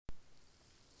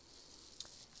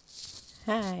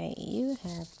Hi, you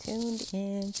have tuned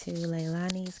in to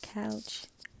Leilani's Couch,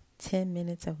 10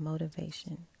 Minutes of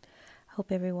Motivation.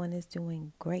 Hope everyone is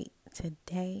doing great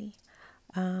today.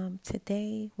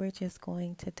 Today, we're just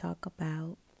going to talk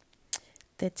about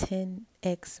the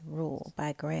 10X Rule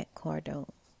by Grant Cardone.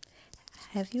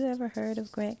 Have you ever heard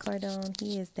of Grant Cardone?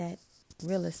 He is that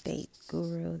real estate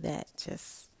guru that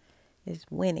just is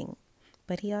winning.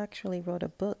 But he actually wrote a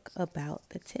book about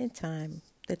the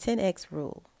 10X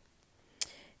Rule.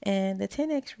 And the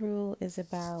 10X rule is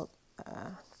about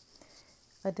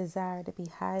a desire to be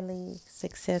highly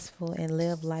successful and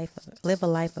live a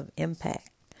life of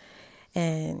impact.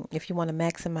 And if you want to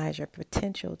maximize your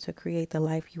potential to create the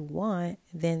life you want,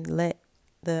 then let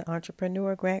the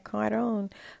entrepreneur Grant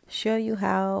Cardone show you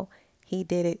how he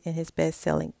did it in his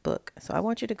best-selling book. So I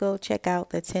want you to go check out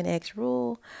the 10X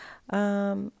rule.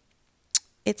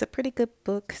 It's a pretty good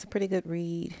book. It's a pretty good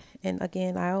read. And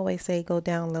again, I always say go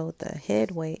download the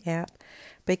Headway app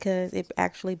because it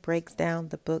actually breaks down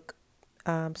the book,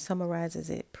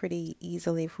 summarizes it pretty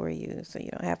easily for you. So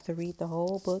you don't have to read the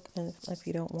whole book if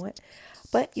you don't want.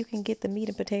 But you can get the meat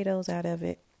and potatoes out of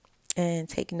it and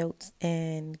take notes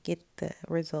and get the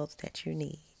results that you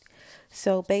need.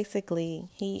 So basically,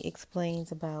 he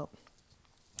explains about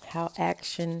how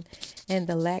action and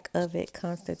the lack of it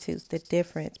constitutes the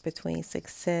difference between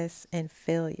success and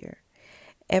failure.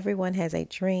 Everyone has a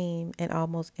dream, and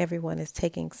almost everyone is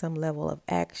taking some level of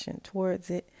action towards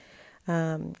it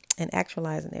and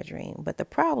actualizing their dream. But the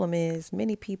problem is,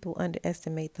 many people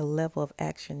underestimate the level of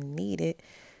action needed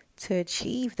to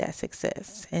achieve that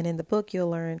success. And in the book, you'll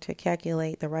learn to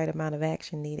calculate the right amount of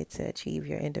action needed to achieve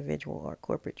your individual or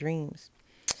corporate dreams.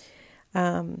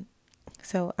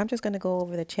 So I'm just going to go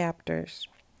over the chapters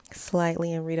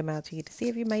slightly and read them out to you to see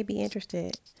if you may be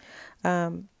interested.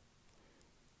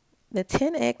 The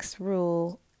 10X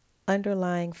rule,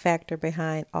 underlying factor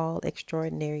behind all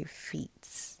extraordinary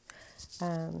feats.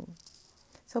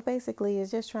 So basically,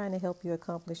 it's just trying to help you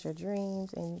accomplish your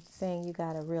dreams and saying you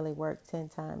got to really work 10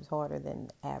 times harder than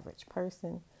the average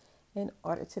person in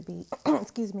order to be,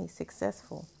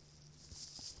 successful.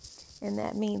 And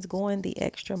that means going the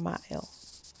extra mile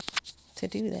to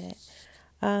do that.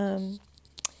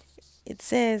 It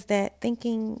says that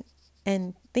thinking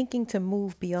to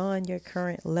move beyond your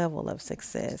current level of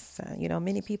success.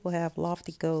 Many people have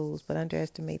lofty goals, but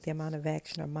underestimate the amount of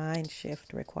action or mind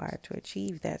shift required to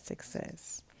achieve that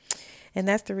success. And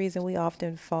that's the reason we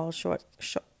often fall short.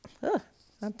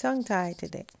 I'm tongue-tied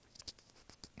today.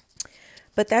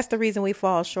 But that's the reason we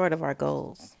fall short of our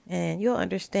goals. And you'll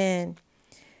understand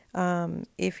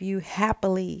if you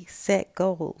happily set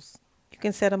goals. You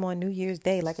can set them on New Year's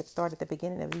Day, like it started at the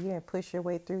beginning of the year, and push your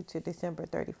way through to December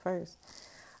 31st.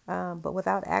 But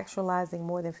without actualizing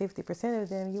more than 50% of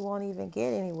them, you won't even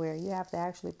get anywhere. You have to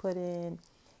actually put in,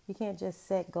 you can't just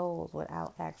set goals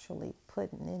without actually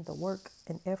putting in the work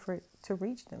and effort to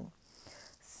reach them.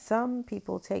 Some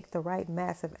people take the right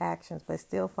massive actions, but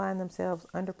still find themselves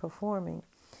underperforming.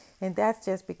 And that's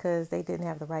just because they didn't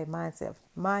have the right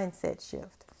mindset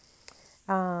shift.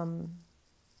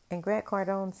 And Grant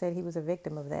Cardone said he was a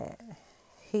victim of that.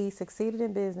 He succeeded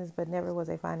in business, but never was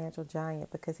a financial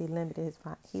giant because he limited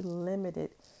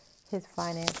his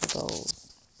financial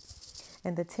goals.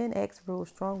 And the 10X rule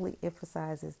strongly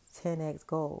emphasizes 10X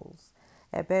goals.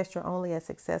 At best, you're only as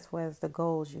successful as the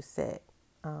goals you set.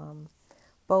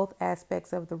 Both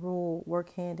aspects of the rule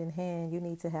work hand in hand. You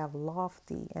need to have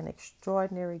lofty and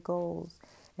extraordinary goals,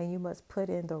 and you must put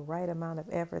in the right amount of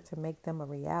effort to make them a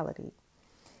reality.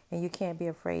 And you can't be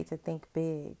afraid to think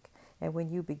big. And when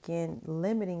you begin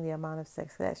limiting the amount of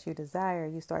success you desire,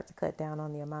 you start to cut down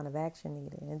on the amount of action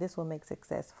needed. And this will make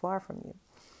success far from you.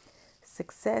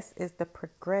 Success is the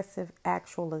progressive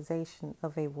actualization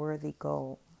of a worthy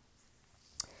goal.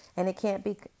 And it can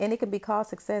be called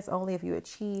success only if you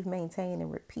achieve, maintain,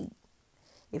 and repeat.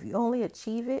 If you only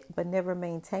achieve it but never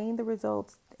maintain the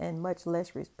results and much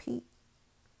less repeat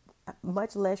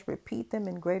them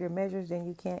in greater measures, then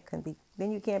you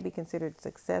can't be considered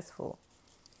successful.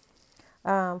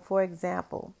 For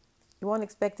example, you won't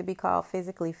expect to be called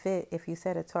physically fit if you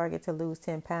set a target to lose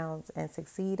 10 pounds and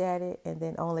succeed at it and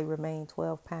then only regain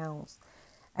 12 pounds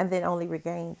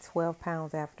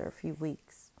after a few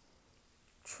weeks.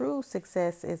 True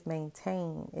success is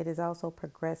maintained. It is also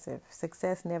progressive.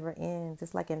 Success never ends.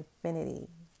 It's like infinity.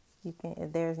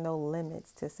 There's no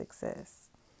limits to success.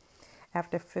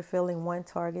 After fulfilling one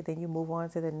target, then you move on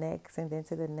to the next, and then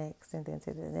to the next, and then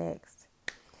to the next.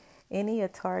 Any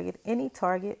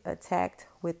target attacked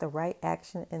with the right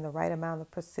action and the right amount of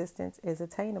persistence is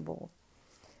attainable.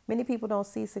 Many people don't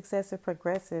see success as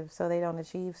progressive, so they don't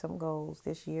achieve some goals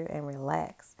this year and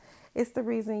relax. It's the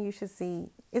reason you see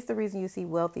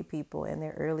wealthy people in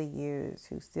their early years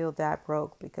who still die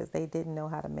broke because they didn't know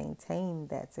how to maintain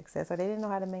that success, or they didn't know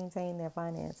how to maintain their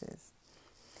finances.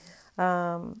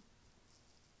 Um,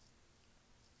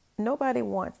 Nobody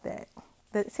wants that.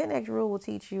 The 10X rule will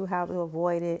teach you how to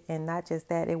avoid it, and not just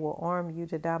that, it will arm you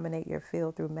to dominate your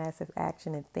field through massive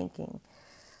action and thinking.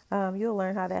 You'll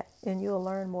learn how that, and you'll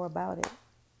learn more about it.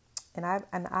 And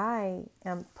I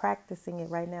am practicing it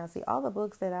right now. See, all the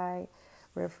books that I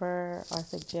refer or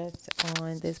suggest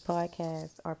on this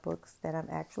podcast are books that I'm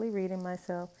actually reading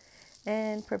myself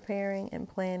and preparing and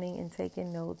planning and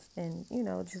taking notes and,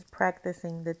 just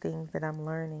practicing the things that I'm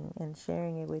learning and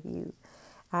sharing it with you.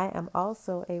 I am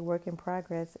also a work in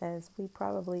progress, as we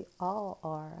probably all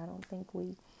are. I don't think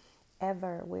we're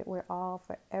all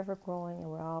forever growing, and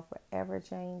we're all forever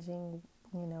changing.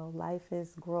 Life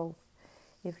is growth.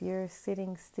 If you're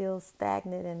sitting still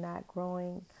stagnant and not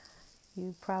growing,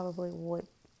 you probably would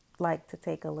like to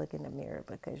take a look in the mirror,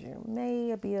 because you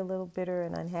may be a little bitter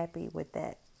and unhappy with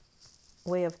that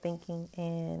way of thinking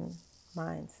and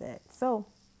mindset. So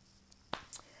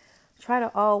try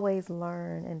to always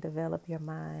learn and develop your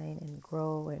mind and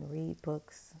grow and read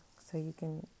books so you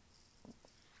can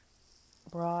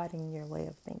broaden your way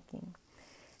of thinking.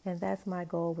 And that's my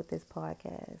goal with this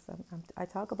podcast. I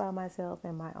talk about myself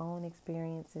and my own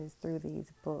experiences through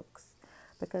these books,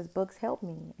 because books help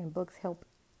me and books help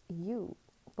you.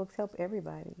 Books help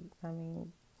everybody. I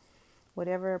mean,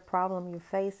 whatever problem you're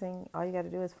facing, all you got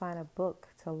to do is find a book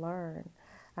to learn.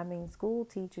 I mean, school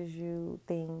teaches you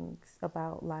things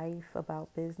about life,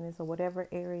 about business, or whatever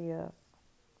area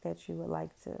that you would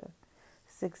like to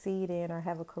succeed in or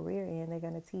have a career in. They're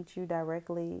going to teach you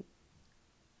directly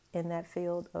in that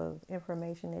field of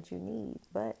information that you need.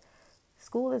 But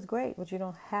school is great, but you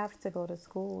don't have to go to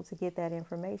school to get that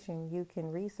information. You can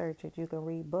research it. You can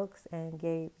read books and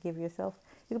give yourself,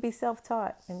 you can be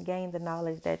self-taught and gain the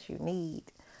knowledge that you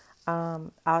need.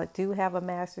 I do have a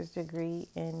master's degree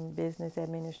in business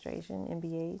administration,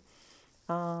 MBA.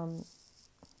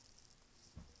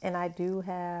 And I do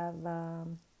have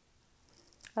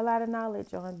a lot of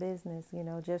knowledge on business,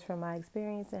 just from my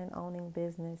experience in owning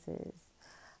businesses.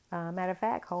 Matter of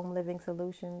fact, Home Living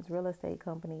Solutions Real Estate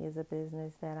Company is a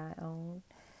business that I own.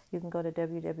 You can go to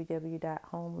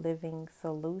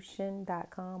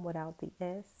www.homelivingsolution.com without the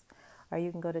S, or you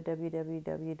can go to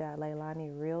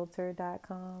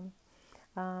www.leilanirealtor.com.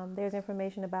 There's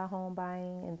information about home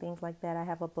buying and things like that. I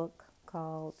have a book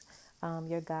called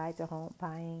Your Guide to Home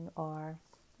Buying, or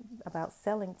about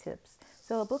selling tips.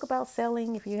 So a book about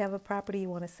selling if you have a property you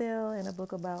want to sell, and a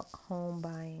book about home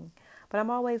buying. But I'm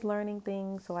always learning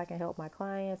things so I can help my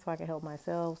clients, so I can help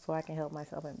myself, so I can help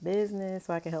myself in business,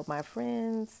 so I can help my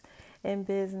friends in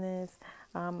business.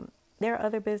 There are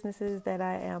other businesses that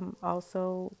I am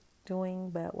also doing,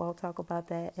 but we'll talk about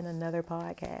that in another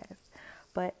podcast.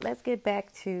 But let's get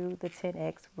back to the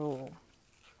 10X rule.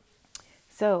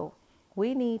 So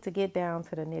we need to get down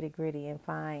to the nitty gritty and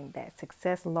find that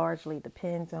success largely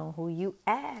depends on who you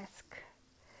ask.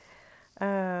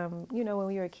 When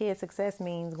we were a kid, success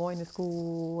means going to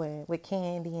school and with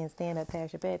candy and staying up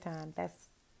past your bedtime. That's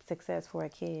success for a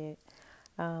kid.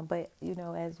 But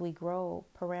as we grow,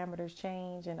 parameters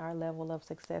change, and our level of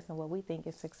success and what we think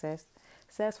is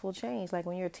successful change. Like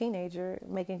when you're a teenager,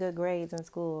 making good grades in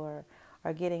school,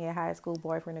 or getting a high school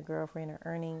boyfriend or girlfriend, or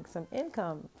earning some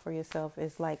income for yourself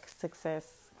is like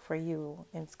success for you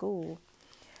in school.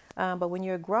 But when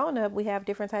you're a grown up, we have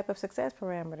different type of success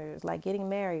parameters, like getting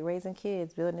married, raising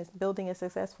kids, building a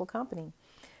successful company.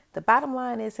 The bottom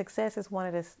line is success is one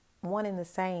and the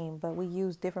same, but we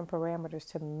use different parameters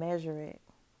to measure it.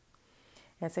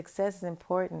 And success is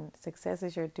important. Success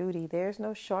is your duty. There's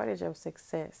no shortage of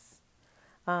success.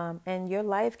 And your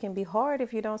life can be hard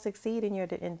if you don't succeed in your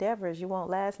endeavors. You won't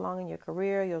last long in your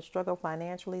career. You'll struggle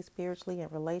financially, spiritually,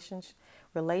 and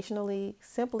relationally.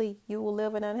 Simply, you will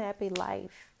live an unhappy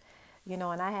life.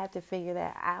 And I had to figure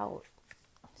that out.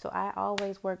 So I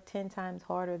always work 10 times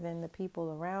harder than the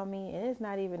people around me. And it's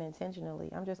not even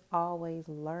intentionally. I'm just always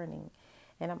learning.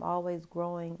 And I'm always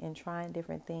growing and trying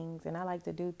different things. And I like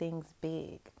to do things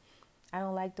big. I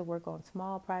don't like to work on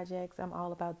small projects. I'm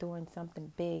all about doing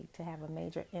something big to have a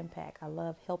major impact. I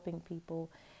love helping people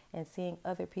and seeing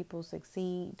other people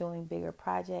succeed doing bigger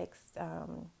projects,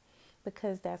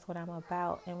 because that's what I'm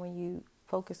about. And when you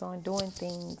focus on doing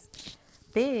things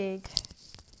big,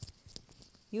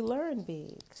 you learn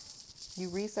big. You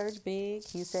research big,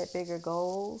 you set bigger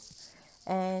goals,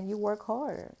 and you work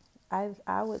harder.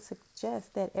 I would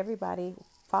suggest that everybody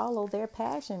follow their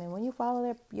passion. And when you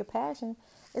follow your passion,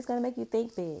 It's going to make you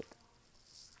think big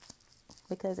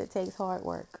because it takes hard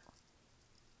work.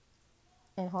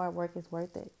 And hard work is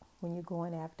worth it when you're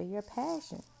going after your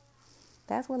passion.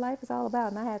 That's what life is all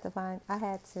about. And I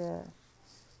had to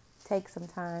take some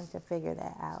time to figure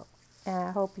that out. And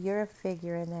I hope you're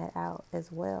figuring that out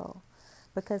as well.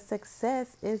 Because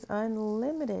success is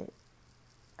unlimited.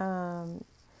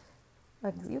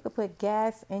 Like you could put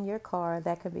gas in your car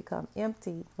that could become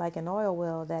empty, like an oil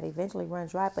well that eventually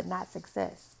runs dry, but not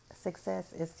success.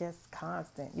 Success is just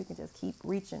constant. You can just keep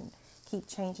reaching, keep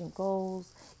changing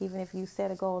goals. Even if you set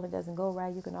a goal and it doesn't go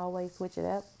right, you can always switch it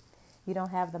up. You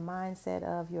don't have the mindset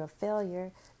of you're a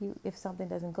failure. If something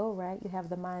doesn't go right, you have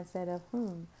the mindset of,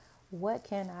 what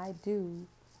can I do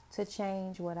to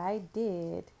change what I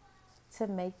did to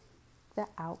make the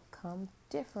outcome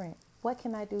different? What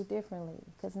can I do differently?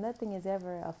 Because nothing is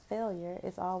ever a failure.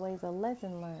 It's always a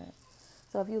lesson learned.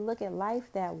 So if you look at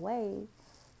life that way,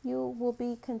 you will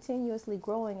be continuously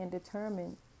growing and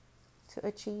determined to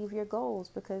achieve your goals,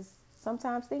 because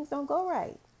sometimes things don't go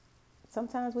right.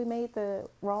 Sometimes we made the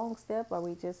wrong step, or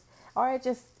it just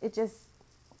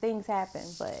things happen.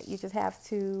 But you just have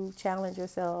to challenge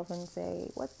yourself and say,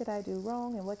 what did I do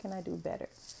wrong and what can I do better?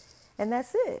 And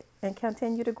that's it. And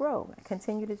continue to grow,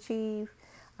 continue to achieve.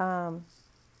 And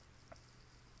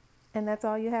that's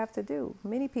all you have to do.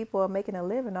 Many people are making a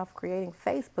living off creating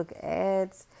Facebook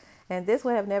ads. And this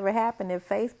would have never happened if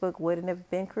Facebook wouldn't have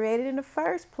been created in the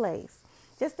first place.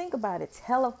 Just think about it.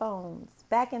 Telephones.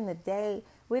 Back in the day,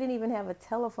 we didn't even have a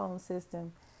telephone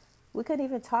system. We couldn't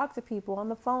even talk to people on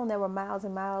the phone that were miles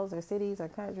and miles or cities or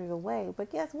countries away.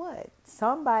 But guess what?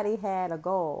 Somebody had a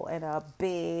goal and a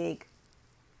big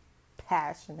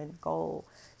passionate goal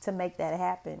to make that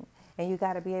happen. And you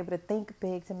got to be able to think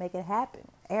big to make it happen.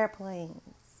 Airplanes.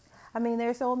 I mean,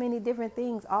 there's so many different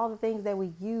things. All the things that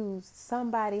we use,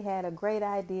 somebody had a great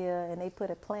idea and they put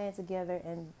a plan together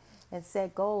and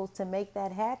set goals to make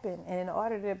that happen. And in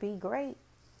order to be great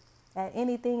at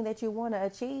anything that you want to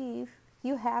achieve,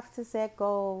 you have to set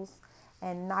goals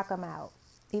and knock them out.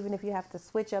 Even if you have to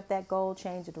switch up that goal,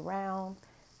 change it around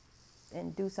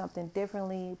and do something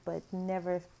differently, but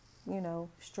never,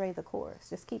 stray the course.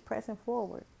 Just keep pressing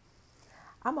forward.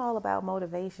 I'm all about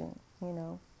motivation, we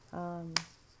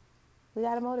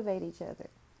got to motivate each other.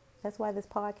 That's why this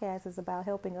podcast is about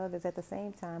helping others at the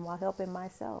same time while helping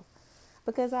myself.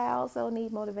 Because I also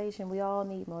need motivation. We all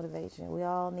need motivation. We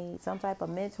all need some type of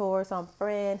mentor, some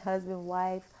friend, husband,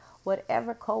 wife,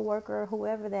 whatever, coworker,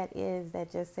 whoever that is,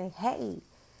 that just say, hey,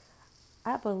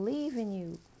 I believe in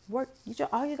you.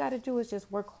 All you got to do is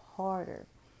just work harder.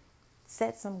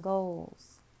 Set some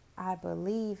goals. I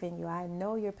believe in you. I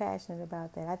know you're passionate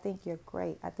about that. I think you're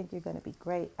great. I think you're going to be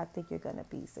great. I think you're going to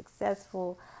be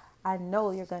successful. I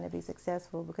know you're going to be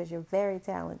successful because you're very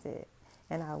talented.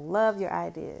 And I love your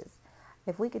ideas.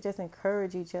 If we could just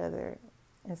encourage each other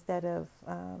instead of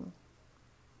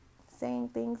saying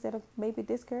things that maybe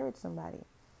discourage somebody.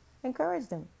 Encourage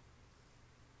them.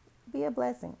 Be a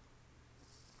blessing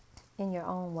in your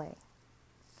own way.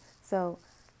 So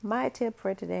my tip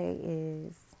for today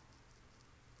is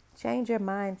change your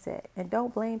mindset and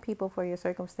don't blame people for your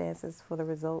circumstances for the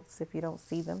results if you don't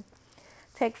see them.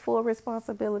 Take full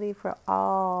responsibility for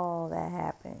all that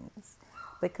happens,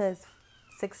 because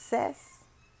success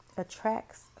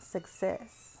attracts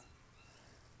success.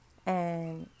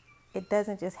 And it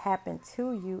doesn't just happen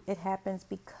to you, it happens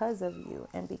because of you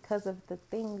and because of the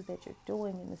things that you're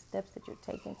doing and the steps that you're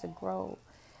taking to grow.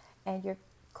 And you're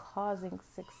causing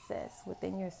success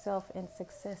within yourself, and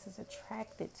success is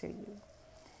attracted to you.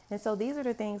 And so these are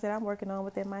the things that I'm working on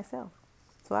within myself.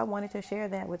 So I wanted to share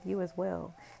that with you as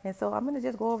well. And so I'm going to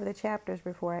just go over the chapters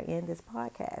before I end this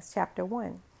podcast. Chapter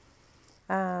 1.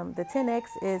 The 10X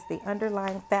is the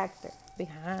underlying factor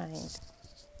behind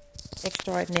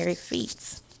extraordinary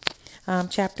feats.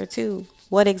 Chapter 2.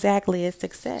 What exactly is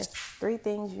success? 3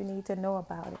 things you need to know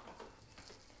about it.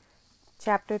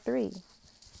 Chapter 3.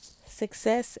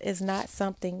 Success is not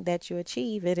something that you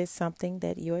achieve. It is something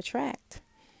that you attract.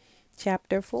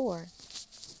 Chapter 4.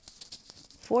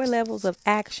 4 levels of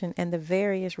action and the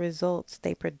various results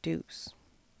they produce.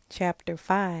 Chapter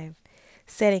 5.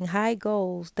 Setting high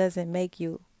goals doesn't make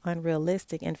you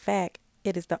unrealistic. In fact,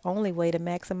 it is the only way to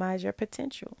maximize your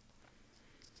potential.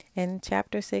 And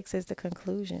chapter 6 is the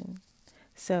conclusion.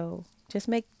 So just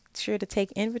make sure to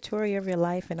take inventory of your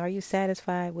life, and are you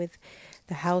satisfied with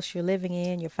the house you're living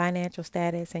in, your financial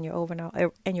status, and your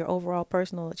overall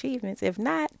personal achievements? If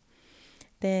not,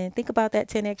 then think about that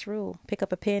 10X rule. Pick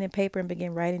up a pen and paper and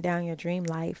begin writing down your dream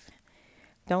life.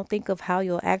 Don't think of how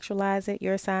you'll actualize it.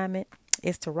 Your assignment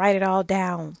is to write it all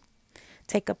down.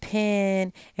 Take a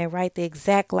pen and write the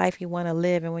exact life you want to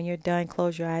live. And when you're done,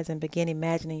 close your eyes and begin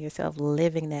imagining yourself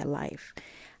living that life.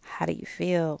 How do you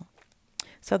feel?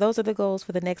 So those are the goals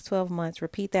for the next 12 months.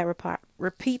 Repeat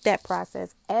that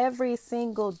process every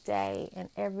single day and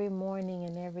every morning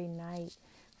and every night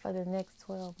for the next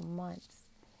 12 months.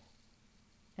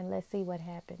 And let's see what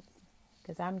happens,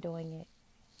 because I'm doing it.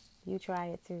 You try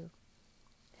it too.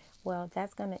 Well,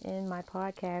 that's going to end my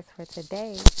podcast for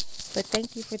today. But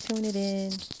thank you for tuning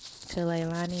in to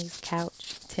Leilani's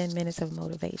Couch, 10 Minutes of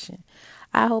Motivation.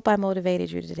 I hope I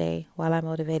motivated you today while I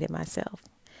motivated myself.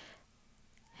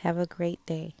 Have a great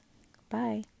day.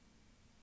 Bye.